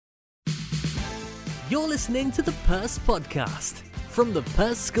You're listening to the Perse podcast from the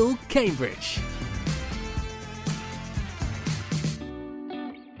Perse School, Cambridge.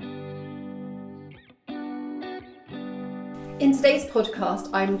 In today's podcast,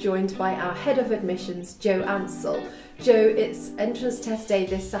 I'm joined by our Head of Admissions, Jo Ansell. Jo, it's entrance test day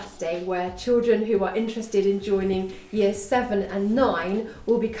this Saturday where children who are interested in joining years 7 and 9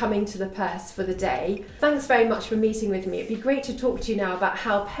 will be coming to the Perse for the day. Thanks very much for meeting with me. It'd be great to talk to you now about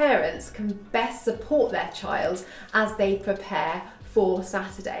how parents can best support their child as they prepare for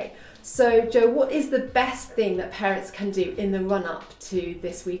Saturday. So, Jo, what is the best thing that parents can do in the run-up to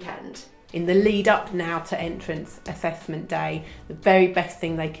this weekend? In the lead up now to entrance assessment day, the very best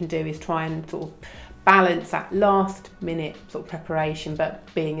thing they can do is try and sort of balance that last minute sort of preparation, but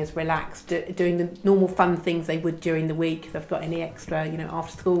being as relaxed, doing the normal fun things they would during the week. If they've got any extra,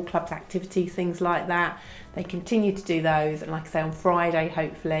 after school clubs, activities, things like that, they continue to do those. And like I say, on Friday,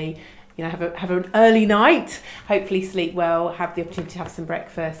 hopefully, have an early night, hopefully sleep well, have the opportunity to have some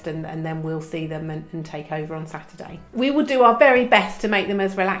breakfast, and then we'll see them and take over on Saturday. We will do our very best to make them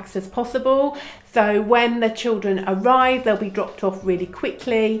as relaxed as possible. So when the children arrive, they'll be dropped off really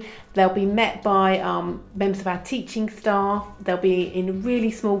quickly. They'll be met by members of our teaching staff. They'll be in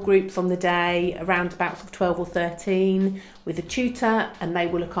really small groups on the day, around about 12 or 13, with a tutor, and they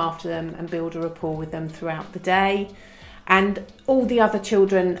will look after them and build a rapport with them throughout the day. And all the other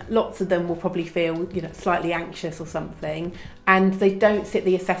children, lots of them will probably feel, slightly anxious or something. And they don't sit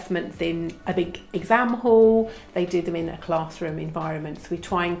the assessments in a big exam hall. They do them in a classroom environment. So we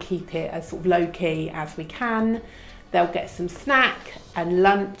try and keep it as sort of low key as we can. They'll get some snack and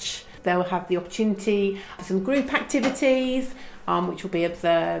lunch. They'll have the opportunity for some group activities, which will be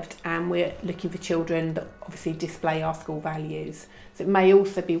observed. And we're looking for children that obviously display our school values. So it may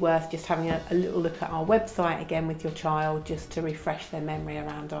also be worth just having a little look at our website again with your child, just to refresh their memory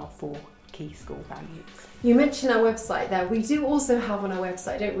around our 4 key school values. You mentioned our website there. We do also have on our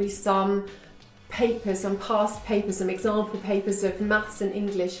website, don't we, some papers, some past papers, some example papers of maths and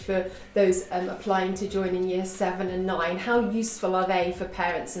English for those applying to join in years 7 and 9. How useful are they for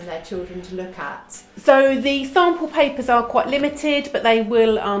parents and their children to look at? So the sample papers are quite limited, but they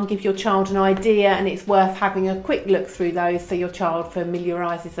will give your child an idea, and it's worth having a quick look through those so your child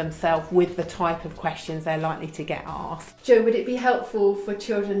familiarises themselves with the type of questions they're likely to get asked. Jo, would it be helpful for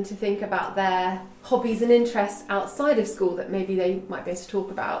children to think about their hobbies and interests outside of school that maybe they might be able to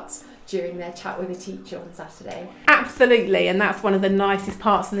talk about during their chat with a teacher on Saturday? Absolutely, and that's one of the nicest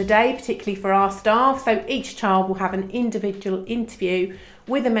parts of the day, particularly for our staff. So each child will have an individual interview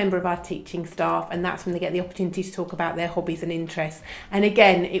with a member of our teaching staff, and that's when they get the opportunity to talk about their hobbies and interests. And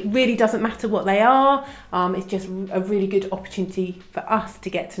again, it really doesn't matter what they are, it's just a really good opportunity for us to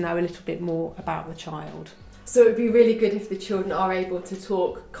get to know a little bit more about the child. So it would be really good if the children are able to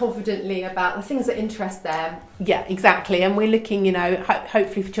talk confidently about the things that interest them. Yeah, exactly. And we're looking,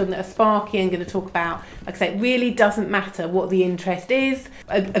 hopefully for children that are sparky and going to talk about, like I say, it really doesn't matter what the interest is.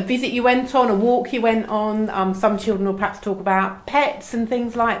 A visit you went on, a walk you went on. Some children will perhaps talk about pets and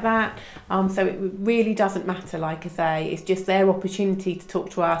things like that. So it really doesn't matter, like I say. It's just their opportunity to talk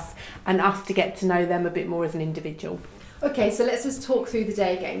to us and us to get to know them a bit more as an individual. Okay, so let's just talk through the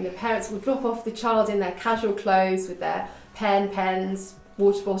day again. The parents will drop off the child in their casual clothes with their pens,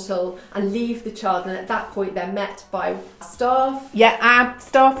 water bottle, and leave the child, and at that point they're met by staff. Yeah, our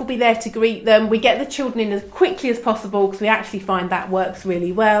staff will be there to greet them. We get the children in as quickly as possible because we actually find that works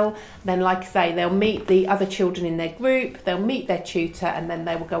really well. Then, like I say, they'll meet the other children in their group, they'll meet their tutor, and then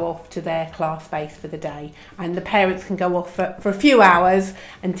they will go off to their class space for the day. And the parents can go off for a few hours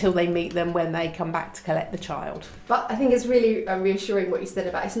until they meet them when they come back to collect the child. But I think it's really reassuring what you said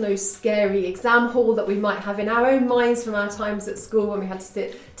about it's no scary exam hall that we might have in our own minds from our times at school when we had to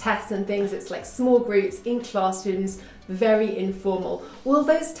sit tests and things. It's like small groups in classrooms, very informal. Will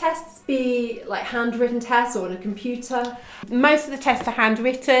those tests be like handwritten tests or on a computer? Most of the tests are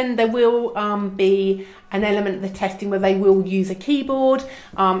handwritten. There will be an element of the testing where they will use a keyboard,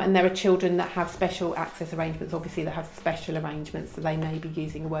 and there are children that have special access arrangements, obviously, that have special arrangements, so they may be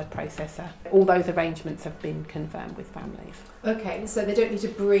using a word processor. All those arrangements have been confirmed with families. Okay, so they don't need to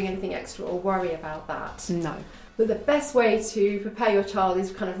bring anything extra or worry about that? No. But the best way to prepare your child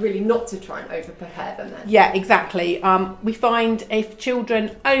is kind of really not to try and over-prepare them then. Yeah, exactly. We find if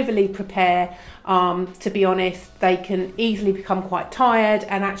children overly prepare, to be honest, they can easily become quite tired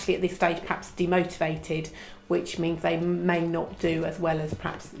and actually at this stage perhaps demotivated, which means they may not do as well as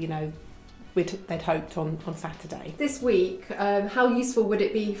perhaps, they'd hoped on Saturday. This week, how useful would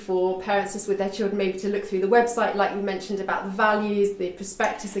it be for parents just with their children maybe to look through the website, like you mentioned about the values, the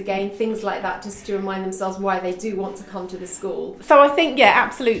prospectus again, things like that, just to remind themselves why they do want to come to the school? So I think,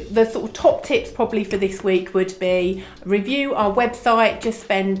 absolutely. The sort of top tips probably for this week would be review our website, just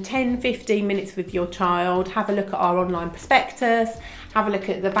spend 10-15 minutes with your child, have a look at our online prospectus, have a look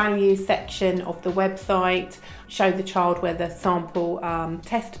at the values section of the website, show the child where the sample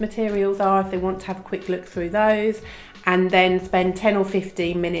test materials are if they want to have a quick look through those, and then spend 10 or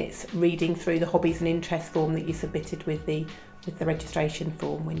 15 minutes reading through the hobbies and interests form that you submitted with the registration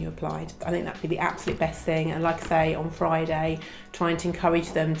form when you applied. I think that'd be the absolute best thing. And like I say, on Friday, trying to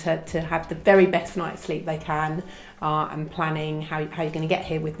encourage them to have the very best night's sleep they can, and planning how you're going to get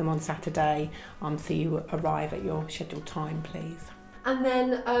here with them on Saturday, so you arrive at your scheduled time, please. And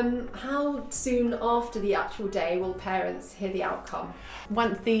then how soon after the actual day will parents hear the outcome?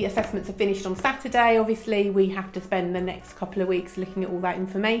 Once the assessments are finished on Saturday, obviously we have to spend the next couple of weeks looking at all that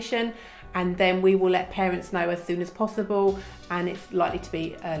information, and then we will let parents know as soon as possible, and it's likely to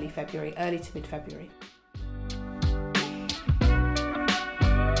be early to mid-February.